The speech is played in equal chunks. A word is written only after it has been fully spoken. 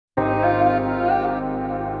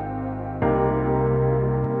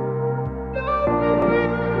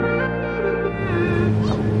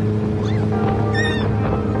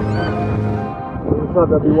up,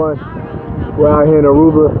 everyone? We're out here in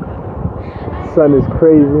Aruba. Sun is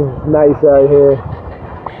crazy. It's nice out here.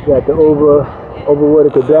 Got the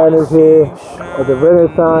overwater cabanas here at the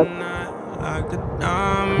Renaissance.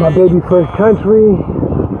 My baby first country.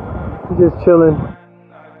 Just chilling.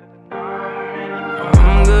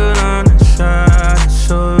 I'm good on the side,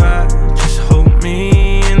 it's alright. Just hold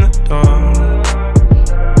me in the dark.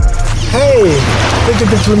 Hey, look at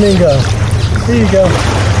the flamingo. Here you go.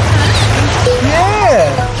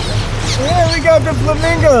 Yeah! Yeah, we got the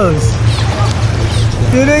flamingos.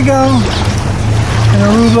 Here they go. In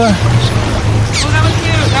Aruba. Oh, that was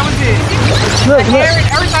cute. That was it. Look, look.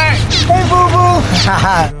 Everything. Hey, boo-boo.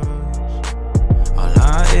 All I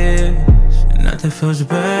is, nothing feels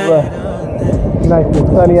better. Nice and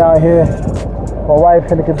sunny out here. My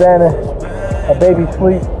wife in the cabana. My baby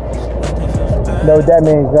sleep. You know what that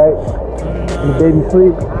means, right? When the baby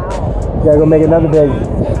sleep, you gotta go make another baby.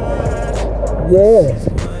 Yeah.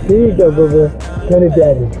 Here you go, boo-boo. Turn it,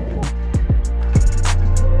 daddy.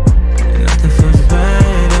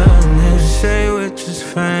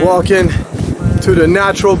 Walking to the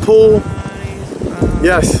natural pool.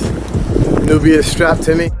 Yes, Nubia is strapped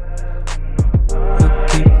to me.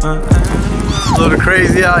 It's a little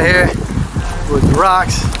crazy out here with the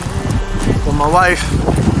rocks. With my wife,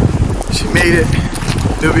 she made it.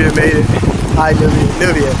 Nubia made it. Hi, Nubia.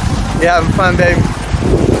 Nubia, you having fun, baby?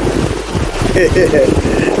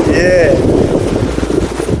 Yeah.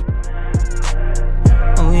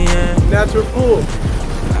 Oh, yeah. Natural pool.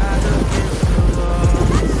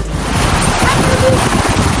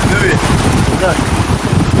 Nubia, look.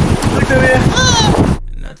 Look, Nubia.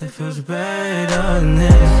 Nothing feels better than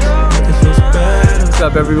this. Nothing feels better. What's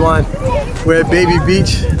up, everyone? We're at Baby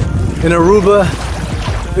Beach in Aruba.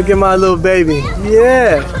 Look at my little baby.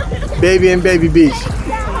 Yeah. Baby and Baby Beach.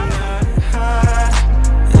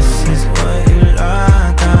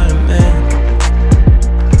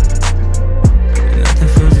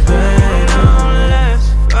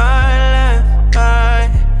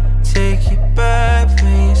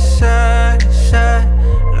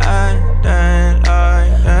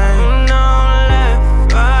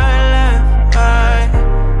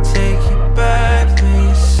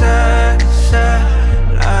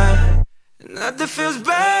 Nothing feels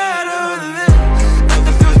better than this.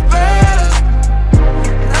 Nothing feels better.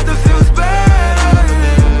 Nothing feels better than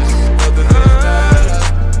this. Nothing feels better.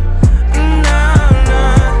 Nah.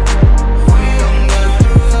 We don't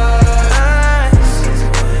gotta lie.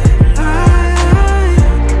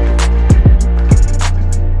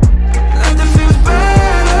 Nothing feels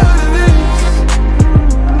better than this.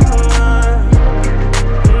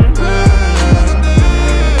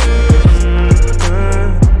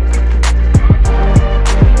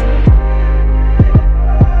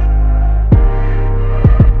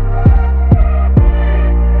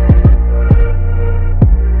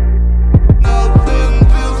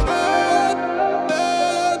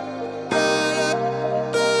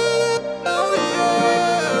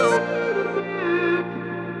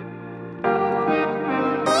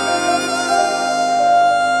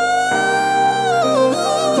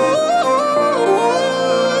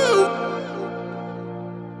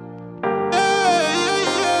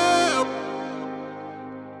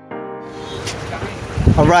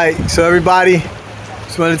 All right, so everybody,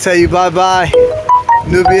 just want to tell you bye-bye.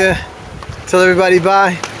 Nubia, tell everybody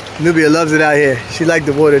bye. Nubia loves it out here. She liked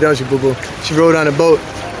the water, don't you, boo-boo? She rode on a boat.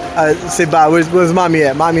 Say bye. Where's mommy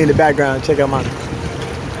at? Mommy in the background. Check out mommy.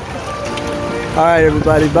 All right,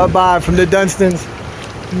 everybody, bye-bye from the Dunstons.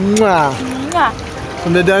 Mwah.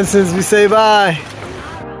 From the Dunstons, we say bye.